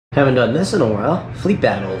Haven't done this in a while. Fleet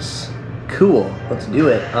battles. Cool. Let's do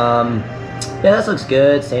it. Yeah, this looks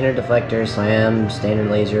good. Standard deflector, slam,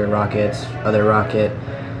 standard laser, rockets, other rocket.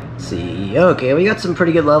 Let's see. Okay, we got some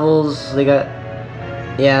pretty good levels. They got...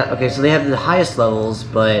 Yeah, okay, so they have the highest levels,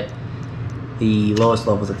 but the lowest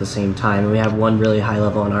levels at the same time. And we have one really high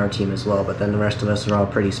level on our team as well, but then the rest of us are all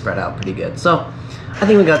pretty spread out pretty good. So, I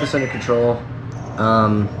think we got this under control.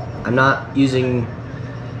 I'm not using...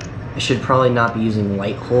 I should probably not be using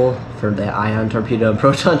light hull for the ion torpedo and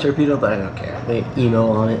proton torpedo, but I don't care. They emo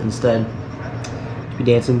on it instead. Be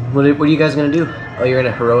dancing. What are you guys gonna do? Oh, you're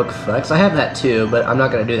gonna heroic flex? I have that too, but I'm not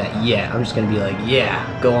gonna do that yet. I'm just gonna be like,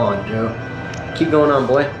 yeah, go on, Joe. Keep going on,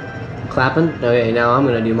 boy. Clapping? Okay, now I'm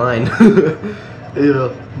gonna do mine.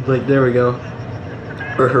 Yeah, like there we go.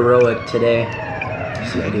 We're heroic today.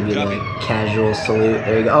 See, I give you the casual salute.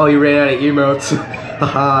 There you go. Oh, you ran out of emotes.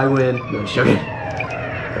 Haha, I win. No, just joking.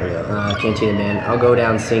 There we go. Cantina man. I'll go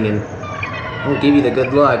down singing. I won't give you the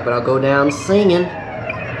good luck, but I'll go down singing.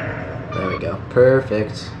 There we go.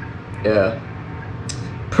 Perfect. Yeah.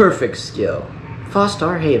 Perfect skill.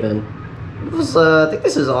 Fostar Haven. It was, I think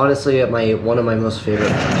this is honestly one of my most favorite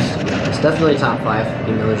maps, to be honest. Definitely top 5,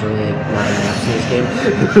 even though there's only like 9 maps in this game.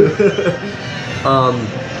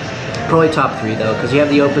 Probably top 3 though, because you have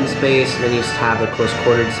the open space and then you have the close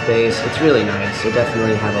quartered space. It's really nice. You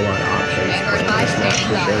definitely have a lot of options playing this map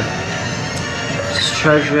for sure. Let's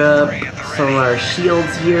charge up some of our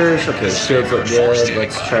shields here. Okay, shields look good.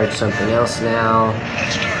 Let's charge something else now.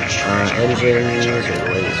 Engines or lasers?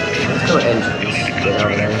 Let's go engines. Get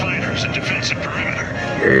out of there.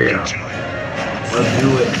 Yeah. We'll do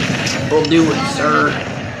it. We'll do it, sir.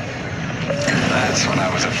 That's what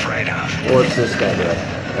I was afraid of. What's this guy doing?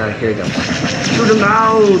 Alright, here we go. Shoot him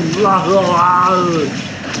down! Blah, blah, blah. Oh,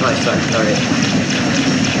 I suck. Alright.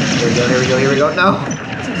 Here we go, here we go, here we go. No!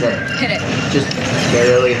 Hit it. Just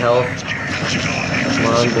barely health. Come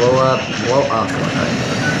on, blow up. Blow up. Come on. Alright.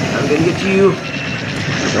 I'm gonna get you.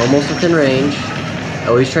 You're almost within range.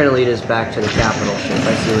 Oh, he's trying to lead us back to the capital ship.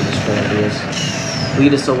 I see what his strategy is.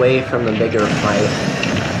 Lead us away from the bigger fight.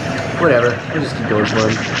 Whatever. We'll just keep going for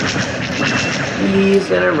him. He's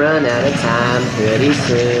gonna run out of time pretty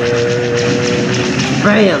soon.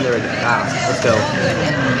 Bam! There we go. Ah, let's go.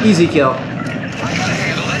 Easy kill.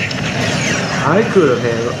 I could have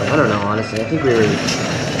handled it. I don't know, honestly. I think we were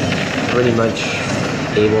pretty much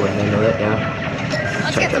able to handle it, yeah.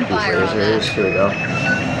 Let's Check get some out these fire on lasers. that. Here we go.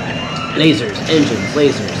 Lasers, engines,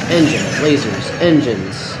 lasers, engines, lasers,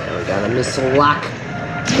 engines. Oh, we got a missile lock.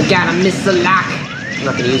 We got a missile lock. I'm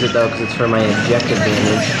not gonna use it though because it's for my objective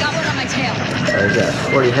damage. Got one on my tail. He's got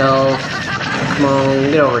 40 health. Come on,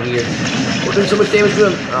 get over here. We're doing so much damage to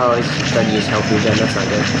him. Oh, he's trying to use health regen. That's not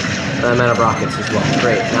good. I'm out of rockets as well.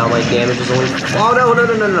 Great. Now my damage is only... Oh, no, no,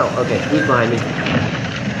 no, no, no. Okay, who's behind me?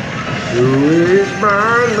 Who is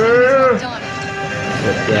behind me?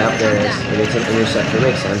 Yeah, there it is. It gets an interceptor.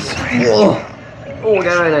 Makes sense. Whoa. Oh, we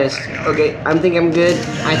got it nice. Okay, I think I'm good.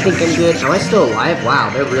 I think I'm good. Am I still alive? Wow,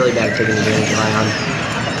 they're really bad at taking advantage of Ion.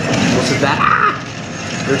 Almost as bad. Ah!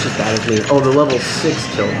 They're just as bad as me. Oh, the level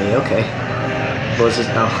 6 killed me. Okay. What was this?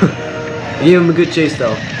 Oh. I gave him a good chase,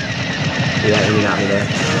 though. Yeah, he got me there.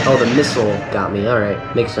 Oh, the missile got me. Alright.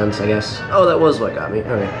 Makes sense, I guess. Oh, that was what got me.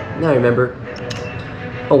 Alright. Now I remember.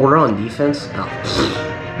 Oh, we're on defense? Oh.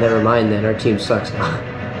 Never mind then. Our team sucks now.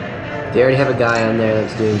 They already have a guy on there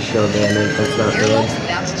that's doing shield damage. That's not Your good. load's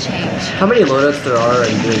about to change. How many loadouts there are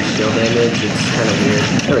and doing shield damage? It's kind of weird.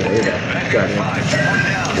 There we go, you're dead. Good on you.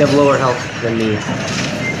 You have lower health than me.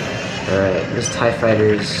 Alright, this TIE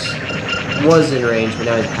Fighter's was in range, but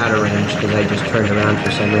now he's out of range because I just turned around for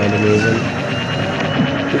some random reason.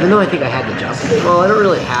 Even though I think I had the jousting. Well, I don't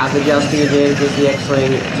really have the jousting advantage with the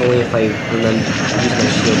X-Wing. It's only if I remember to use my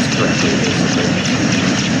shields correctly, basically.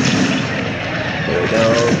 There we go.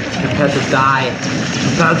 Prepare to die.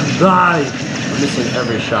 Prepare to die. I'm missing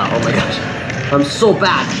every shot. Oh my gosh. I'm so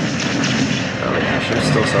bad. Oh my gosh, I'm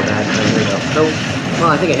still so bad. Oh, here we go. Nope. Well,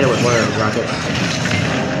 I think I hit him with one of those rockets.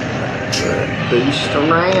 Boost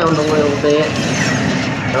around a little bit.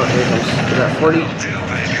 Oh, here it comes. Is that 40?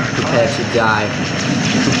 Prepare to die.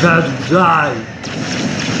 Prepare to die.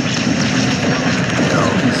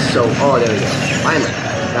 Oh, there we go. Finally.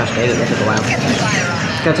 Gosh dang it, that took a while. Get some fire on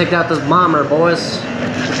that. Gotta take out this bomber, boys.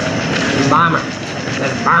 Bomber.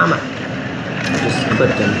 That bomber. I just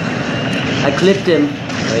clipped him. I clipped him.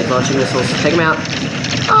 Oh, he's launching missiles. Take him out.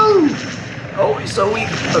 Oh! Oh, he's so weak.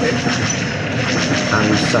 Okay.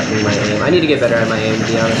 I'm sucking my aim. I need to get better at my aim, to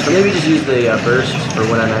be honest. Or maybe just use the burst for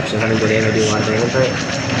when I'm actually having good aim. I do a lot of damage, right?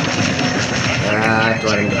 I have to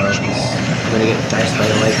let him go. I'm gonna get diced by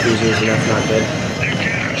the light cruisers, and that's not good.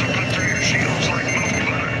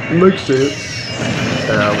 Makes sense.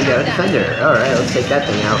 We got a defender. Alright, let's take that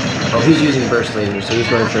thing out. Oh, he's using burst laser, so he's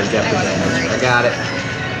going for objective damage. I got it.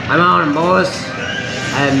 I'm on him, boys.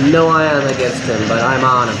 I have no ion against him, but I'm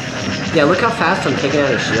on him. Yeah, look how fast I'm taking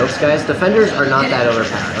out his shields, guys. Defenders are not that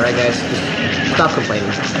overpowered. Alright, guys? Just stop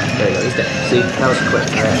complaining. There you go, he's dead. See? That was quick.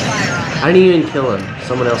 Alright. I didn't even kill him.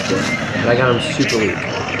 Someone else did. But I got him super weak.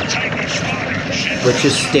 With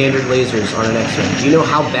just standard lasers on an X-Wing. Do you know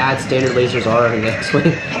how bad standard lasers are on an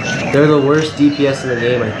X-Wing? They're the worst DPS in the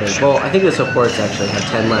game, I think. Well, I think the supports actually have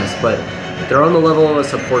 10 less, but they're on the level of a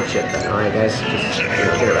support ship then. Alright, guys? Just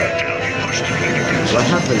get it right. Do I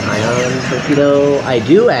have an ion torpedo? I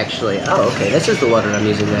do, actually. Oh, okay. This is the loadout I'm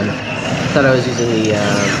using then. I thought I was using the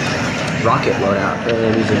rocket loadout. Rather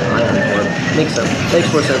than using the ion for it. Makes sense.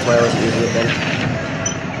 Makes more sense why I wasn't using it then.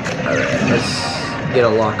 Alright, let's get a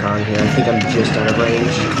lock on here. I think I'm just out of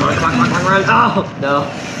range. Come on, come on, come on, come on, run! Oh, no.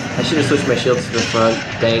 I should have switched my shields to the front.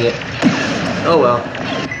 Dang it. Oh well.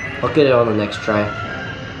 I'll get it on the next try.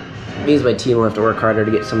 It means my team will have to work harder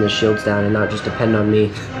to get some of the shields down and not just depend on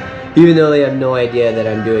me. Even though they have no idea that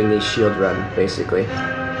I'm doing this shield run, basically.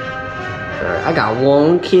 Alright, I got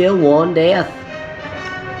 1 kill, 1 death.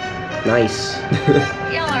 Nice.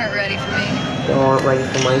 Y'all aren't ready for me. Y'all aren't ready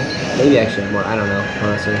for mine? Maybe actually more. I don't know,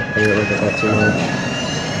 honestly. I didn't look at that too much.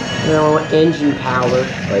 No, engine power.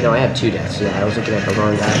 Wait, no, I have 2 deaths. Yeah, I was looking at the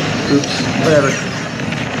wrong guy. Oops, whatever.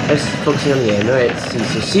 I'm just focusing on the game. Alright, let's see.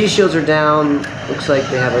 So sea shields are down. Looks like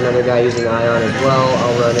they have another guy using ion as well.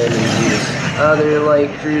 I'll run in and use other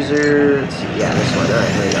light cruiser. Let's see. Yeah, this one.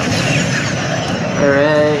 Alright, there we go.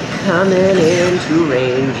 Alright, coming into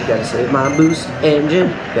range. You gotta save my boost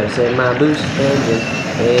engine. Gotta save my boost engine.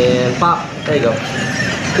 And pop. There you go.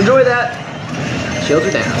 Enjoy that. Shields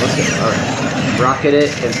are down. Let's go. Alright. Rocket it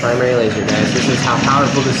and primary laser, guys. This is how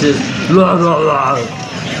powerful this is. Blah, blah, blah.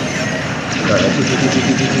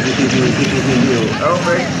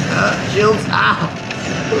 Over. Shields. Ah!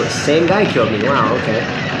 Ooh, same guy killed me. Wow, okay.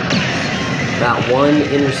 That one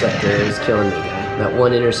interceptor is killing me, guy. That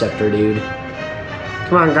one interceptor, dude.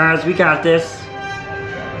 Come on, guys. We got this.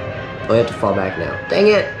 Oh, we have to fall back now. Dang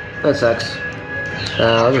it. That sucks.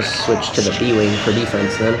 I'll just switch to the B-Wing for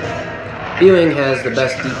defense then. B-Wing has the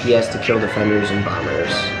best DPS to kill defenders and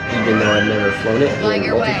bombers. Even though I've never flown it in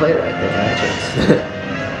multiplayer, I think I had a chance.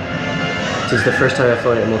 This is the first time I've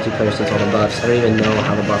flown it in multiplayer since all the buffs. I don't even know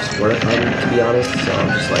how the buffs work, to be honest, so I'm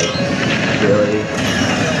just like, really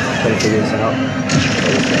trying to figure this out.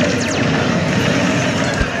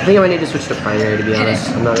 I think I might need to switch to primary, to be honest.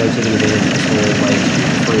 I'm not really taking advantage of this whole, like,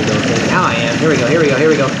 free go thing. Now I am. Here we go, here we go, here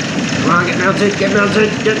we go. Come on, get mounted, get mounted,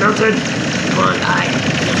 get mounted. Come on, die.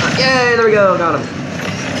 Yay, there we go, got him.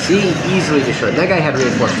 See, easily destroyed. That guy had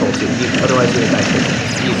reinforced hull too. Otherwise, he would have died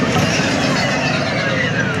easily.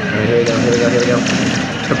 Alright, here we go, here we go, here we go.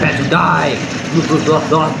 Prepare to die!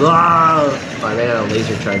 Oh, I ran out of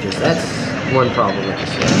laser charges. That's one problem with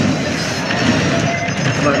this one.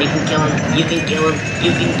 Come on, you can kill him, you can kill him,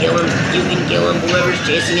 you can kill him, you can kill him. Whoever's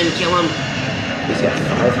chasing him, kill him. He's got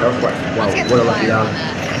 5 health left. Wow, what a lucky dog.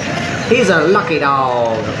 He's a lucky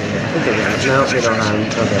dog! Okay, I think they're gonna. No, they don't have him.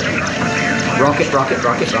 Okay. Rocket, rocket,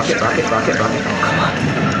 rocket, rocket, rocket, rocket, rocket. Oh, come on.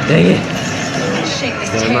 Dang it!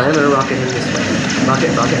 Never mind, I'm gonna rocket him this way.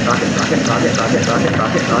 Rocket, rocket, rocket, rocket, rocket, rocket, rocket,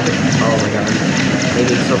 rocket, rocket. Oh my god.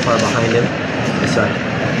 Maybe so far behind him. I suck.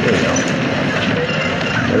 There we go.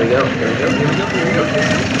 There we go, here we go, here we go, here we go.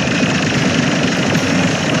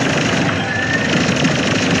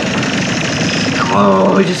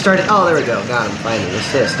 Oh, we just started. Oh, there we go. Got him. Finally,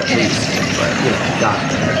 assist at least. But, you know, got him.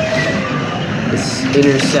 This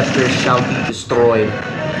interceptor shall be destroyed.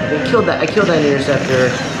 I killed that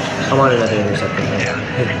interceptor. I want another interceptor now.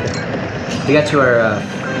 We got to our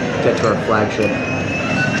flagship.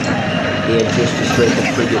 They had just destroyed the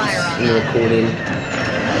frigates in the recording.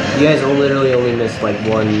 You guys literally only missed like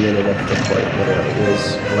 1 minute of the point. Literally, it was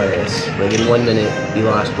hilarious. Like in 1 minute, we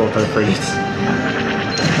lost both our frigates.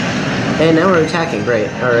 And now we're attacking. Great.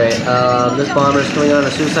 All right. This bomber's coming on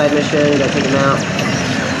a suicide mission. Gotta take him out.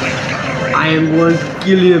 I am going to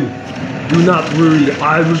kill him. Do not worry.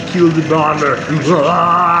 I will kill the bomber.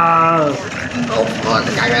 Oh fuck!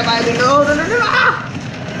 The guy right by me. No! No! No! No! Ah!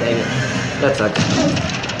 Dang it. That sucks.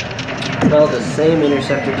 Well, the same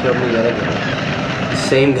interceptor killed me yet again. The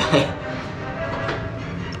same guy.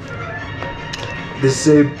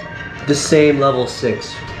 The same level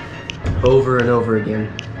 6. Over and over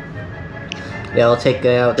again. Yeah, I'll take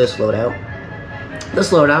out this loadout.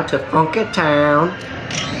 This loadout to Funky Town.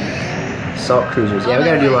 Assault cruisers. Yeah, we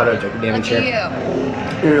gotta do a lot of objective damage here. Lucky you.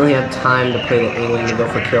 I don't really have time to play the alien to go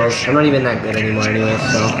for kills. I'm not even that good anymore anyway,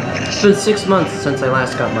 so. It's been 6 months since I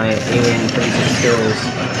last got my alien 36 kills.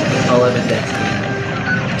 11 deaths.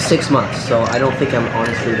 6 months, so I don't think I'm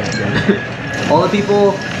honestly that good. All the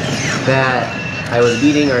people that I was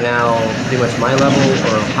beating are now pretty much my level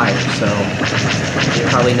or higher, so you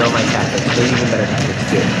probably know my tactics. There's even better tactics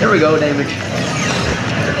too. There we go, damage.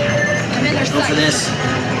 I'm in their Go for sight. this.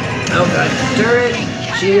 Oh god. Turret,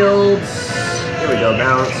 shields. There we go,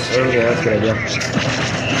 bounce. Oh yeah, that's a good idea.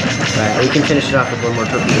 Alright, we can finish it off with one more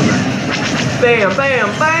torpedo run. Bam, bam,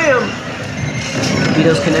 bam!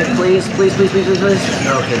 Torpedoes connect, please. Please, please, please, please, please.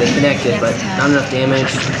 Okay, they connected, but not enough damage.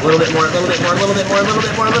 A little bit more, a little bit more, a little bit more, a little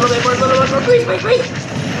bit more, a little bit more, a little bit more. Please, please, please!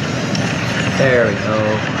 There we go.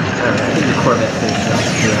 Alright, I think the Corvette finished it off,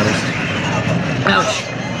 to be honest. Ouch!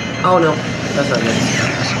 Oh no, that's not good.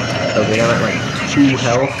 Okay, I'm at like 2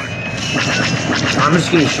 health. I'm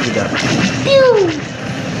just gonna shoot it up. Pew!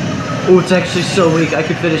 Oh, it's actually so weak. I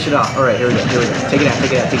could finish it off. Alright, here we go, here we go. Take it out,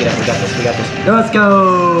 take it out, take it out. We got this, we got this. Let's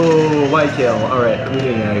go! White kill. Alright, I'm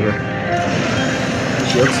getting out of here.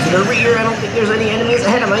 Shields to the rear. I don't think there's any enemies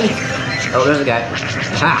ahead of me. Oh, there's a guy.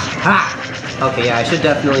 Ha! Ha! Okay, yeah, I should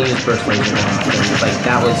definitely use burst laser more often. Like,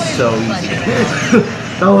 that was so easy.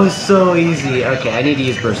 That was so easy. Okay, I need to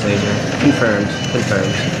use burst laser. Confirmed.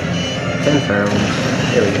 Confirmed. Confirmed.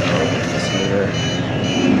 Here we go. This here.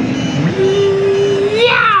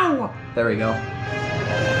 There we go.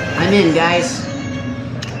 I'm in, guys.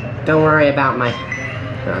 Don't worry about my...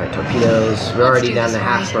 Alright, torpedoes. We're already down to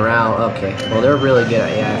half morale. Okay. Well, they're really good at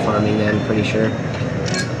AI farming then, pretty sure.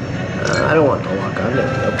 I don't want to lock on. There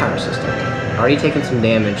we go. Power system. Already taken some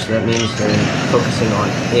damage, so that means they're focusing on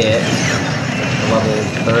it. Level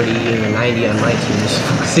 30 or 90 on my team is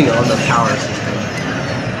focusing on the power system.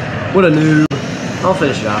 What a noob. I'll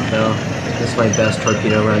finish it off, though. This is my best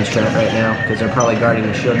torpedo run strat right now, because they're probably guarding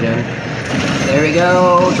the shield gen. There we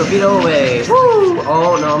go! Torpedo away! Woo!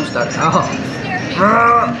 Oh, no, I'm stuck. Oh!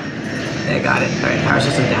 I got it. Alright, power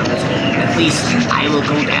system down. That's good. At least I will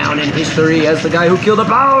go down in history as the guy who killed the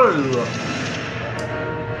power!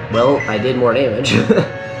 Well, I did more damage.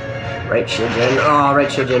 Right shield gen. Oh, right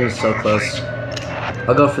shield gen is so close.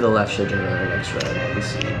 I'll go for the left shield gen on the next round. Let's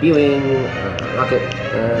see. B-Wing, rocket.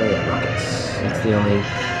 Yeah, rockets. That's the only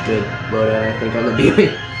good loadout, I think, on the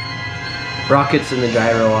B-Wing. Rockets and the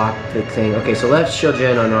gyro optic thing. Okay, so left shield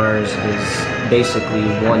gen on ours is basically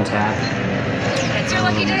one tap. It's your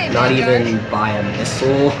lucky day, Not Vanguard. even by a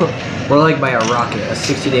missile. Or like by a rocket. A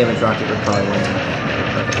 60 damage rocket would probably one tap.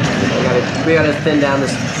 Okay. We gotta thin down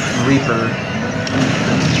this Reaper.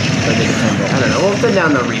 I don't know. We'll thin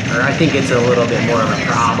down the Reaper. I think it's a little bit more of a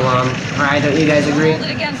problem. Alright, don't you guys agree? Hold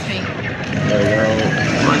it against me. There we go.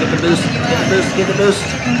 Come on, get the boost. Get the boost. Get the boost.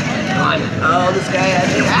 Come on. Oh, this guy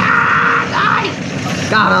has me. Ah! Die!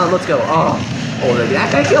 Got him. Let's go. Oh. Oh,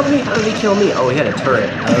 that guy killed me? How did he kill me? Oh, he had a turret.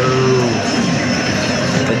 Oh.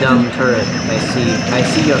 The dumb turret. I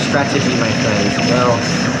see your strategy, my friend. Well,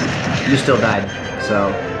 you still died.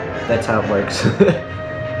 So, that's how it works.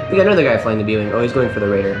 We got another guy flying the B-Wing. Oh, he's going for the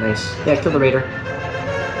Raider. Nice. Yeah, kill the Raider.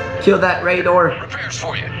 Kill that Raider. Repairs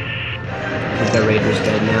for you. I think the Raider's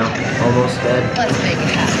dead now. Almost dead. Let's make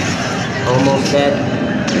it happen. Almost dead.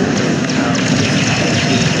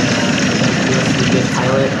 The good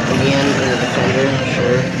pilot again, and the defender,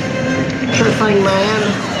 sure. Sure thing, man.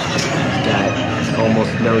 Got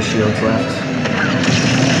almost no shields left.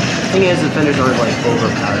 Thing is, defenders aren't like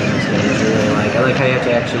overpowered in this game, which I really like. I like how you have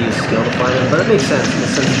to actually use skill to fly them, but it makes sense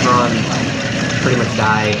since Ron pretty much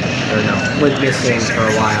died, or no, went missing for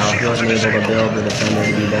a while. He wasn't able to build the defender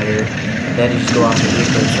to be better. They had to just go off the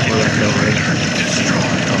Reapers that were left over.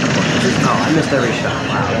 Oh, I missed every shot.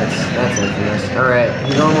 Wow, that's infamous. Alright,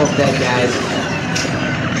 he's almost dead, guys.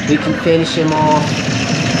 We can finish him off.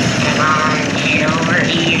 Come on, get over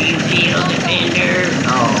here, you little defender.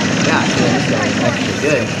 Oh, gosh, man, this guy is actually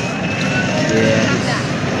good. Yeah,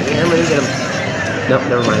 I'm gonna get him. Nope,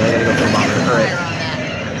 never mind. I gotta go for the bomber. Alright.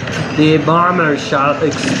 The bomber shot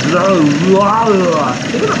explodes.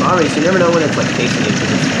 Think of the bombers, you never know when it's like facing you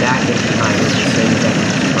because it's back and behind. It's the same thing.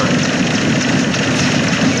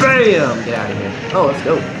 Bam! Get out of here. Oh, let's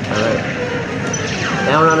go. Alright.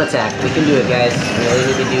 Now we're on attack. We can do it, guys.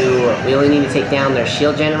 We only need to take down their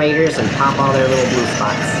shield generators and pop all their little blue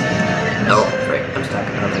spots. Oh, frick. I'm stuck.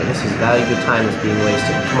 Okay, this is valuable time that's being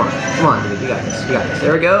wasted. Come on. Come on, dude. We got this. We got this.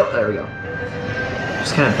 There we go. There we go.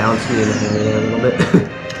 Just kind of bounced me in the hand there a little bit.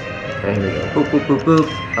 Alright, here we go. Boop, boop, boop, boop.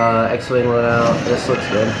 X-Wing loadout. This looks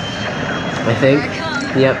good. I think.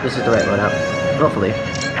 Yep, this is the right loadout. Hopefully.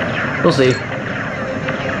 We'll see.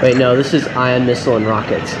 Wait, no, this is ion missile and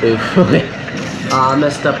rockets. Oof. I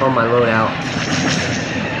messed up on my loadout.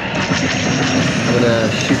 I'm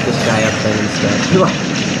gonna shoot this guy up then instead.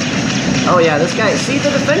 Oh yeah, this guy. See, the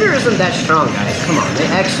defender isn't that strong, guys. Come on, the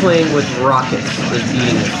X-wing with rockets is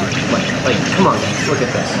beating this dude. Like, come on, guys. Look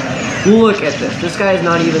at this. Look at this. This guy is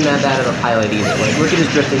not even that bad of a pilot either. Like, look at his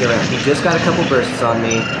drifting around. He just got a couple bursts on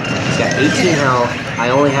me. He's got 18 health. I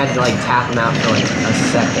only had to, like, tap him out for, like, a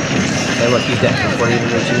second. And look, he's dead before even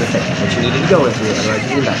reaching the thing, which you needed to go into, otherwise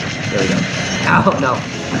he's back. There we go. Ow, no.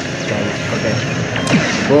 Dang it. Okay.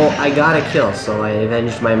 Well, I got a kill, so I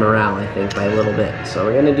avenged my morale, I think, by a little bit. So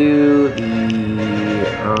we're gonna do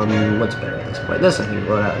the, what's better at this point? This, I think,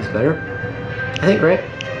 loadout is better. I think, right?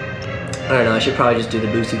 I don't know, I should probably just do the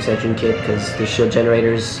boost extension kit because the shield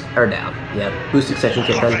generators are down. Yeah, boost extension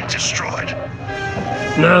kit then. Destroyed.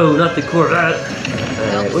 No, not the Corvette.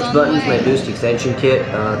 Alright, which button's my boost extension kit?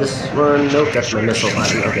 This one, nope, that's my missile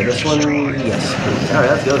button. Okay, this one, yes, please.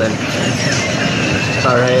 Alright, let's go then.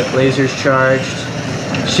 Alright, lasers charged.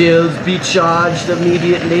 Shields be charged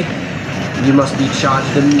immediately. You must be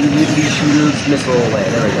charged immediately. Shields missile away.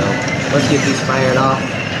 There we go. Let's get these fired off.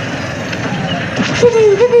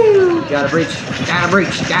 Gotta breach. Gotta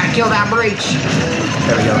breach. Gotta kill that breach.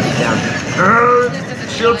 There we go. He's down.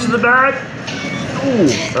 Shields to the back. Ooh,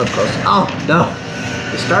 that was close. Oh, no.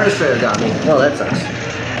 The Star Destroyer got me. Oh, that sucks.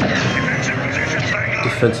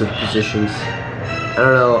 Defensive positions. I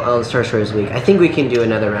don't know. Oh, the Star Destroyer's weak. I think we can do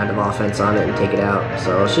another round of offense on it and take it out.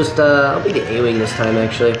 So it's just, I'll be the A-Wing this time,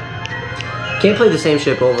 actually. Can't play the same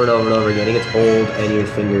ship over and over and over again. It gets old and your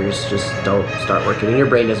fingers just don't start working. And your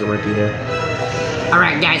brain doesn't work either.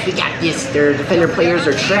 Alright guys, we got this. Their defender players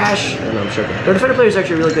are trash. Oh, no, I'm sure. Their defender players are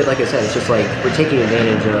actually really good, like I said. It's just like, we're taking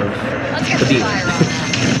advantage of the B-Wing.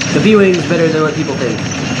 The B-Wing's better than what people think.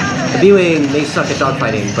 The B-Wing may suck at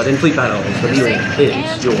dogfighting, but in fleet battles, the B-Wing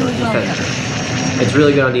is your defender. It's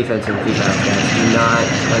really good on defense in fleet battles, guys. Do not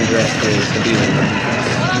underestimate the B-Wing on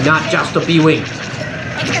defense. Not just the B-Wing!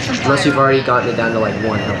 Unless you've already gotten it down to like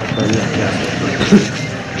 1 health, then you can adjust it.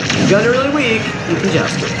 You've gotten it really weak, you can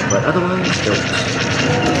adjust it, but otherwise, don't.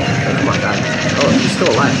 Oh, come on, guys. Oh, he's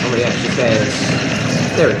still alive. Oh my gosh, this guy is...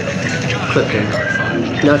 There we go. Clipped him.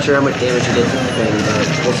 Not sure how much damage he did to the thing, but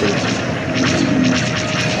we'll see.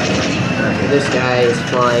 Okay, this guy is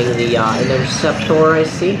flying the Interceptor, I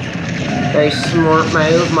see. Very smart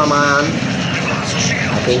move, my man.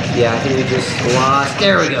 I think we just lost.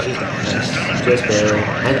 There we go, he's down. Just barely.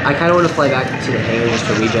 And I kind of want to fly back to the hangar just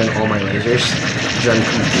to regen all my lasers, because I'm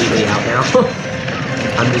completely out now.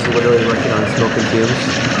 I'm just literally working on smoke and fumes.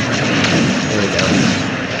 There we go.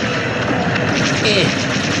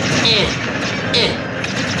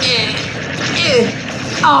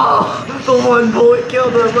 Oh, the one bullet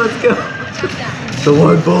killed him. Let's go. The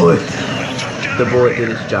one bullet. The bullet did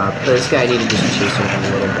its job. This guy needed to just chase him a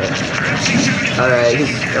little bit. Alright,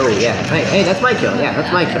 he's... Oh, yeah. Hey, that's my kill. Yeah,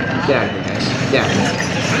 that's my kill. Get out of here, guys. Get out of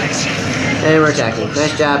here. And we're attacking.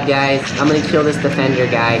 Nice job, guys. I'm gonna kill this defender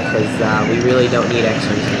guy, because we really don't need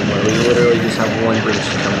X-Wings anymore. We literally just have one breach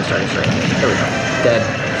to come and start straight. There we go. Dead.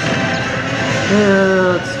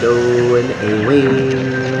 Let's go in the A-Wing.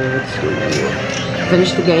 Let's go.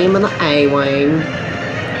 Finish the game on the A-Wing.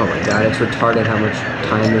 Oh my god, it's retarded how much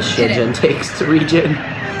time this shield gen takes to regen.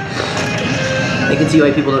 I can see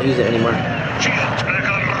why people don't use it anymore.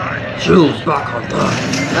 Shields back online.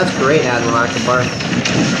 That's great, Admiral Akbar. I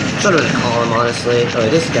don't know what to call him, honestly. Oh,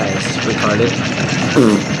 this guy is retarded. There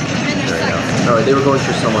we go. Oh, they were going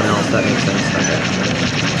through someone else. That makes sense. Okay.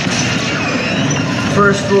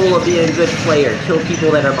 First rule of being a good player, kill people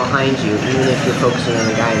that are behind you, even if you're focusing on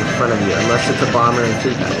the guy in front of you, unless it's a bomber and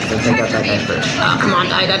fleet battles, then take out that guy first. Oh, come on,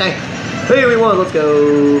 die. Hey, we won, let's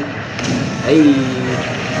go. Hey.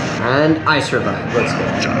 And I survived, let's go.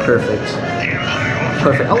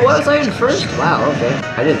 Perfect. Oh, was I in first? Wow, okay.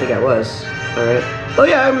 I didn't think I was. Alright. Oh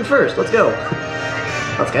yeah, I'm in first, let's go.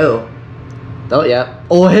 Let's go. Oh yeah.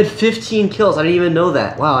 Oh, I had 15 kills, I didn't even know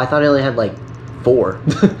that. Wow, I thought I only had like 4.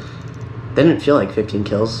 Didn't feel like 15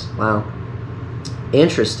 kills. Wow.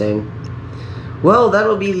 Interesting. Well,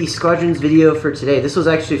 that'll be the Squadrons video for today. This was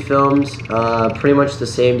actually filmed pretty much the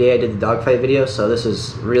same day I did the dogfight video, so this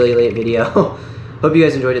is really late video. Hope you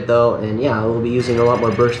guys enjoyed it though, and yeah, we'll be using a lot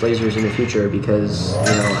more burst lasers in the future because,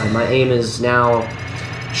 you know, my aim is now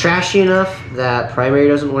trashy enough that primary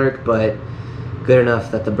doesn't work, but good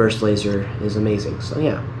enough that the burst laser is amazing. So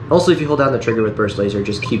yeah. Also, if you hold down the trigger with burst laser, it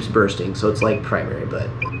just keeps bursting, so it's like primary, but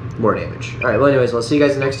more damage. Alright, well anyways, I'll see you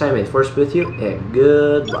guys next time. May the Force be with you, and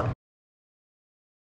good luck.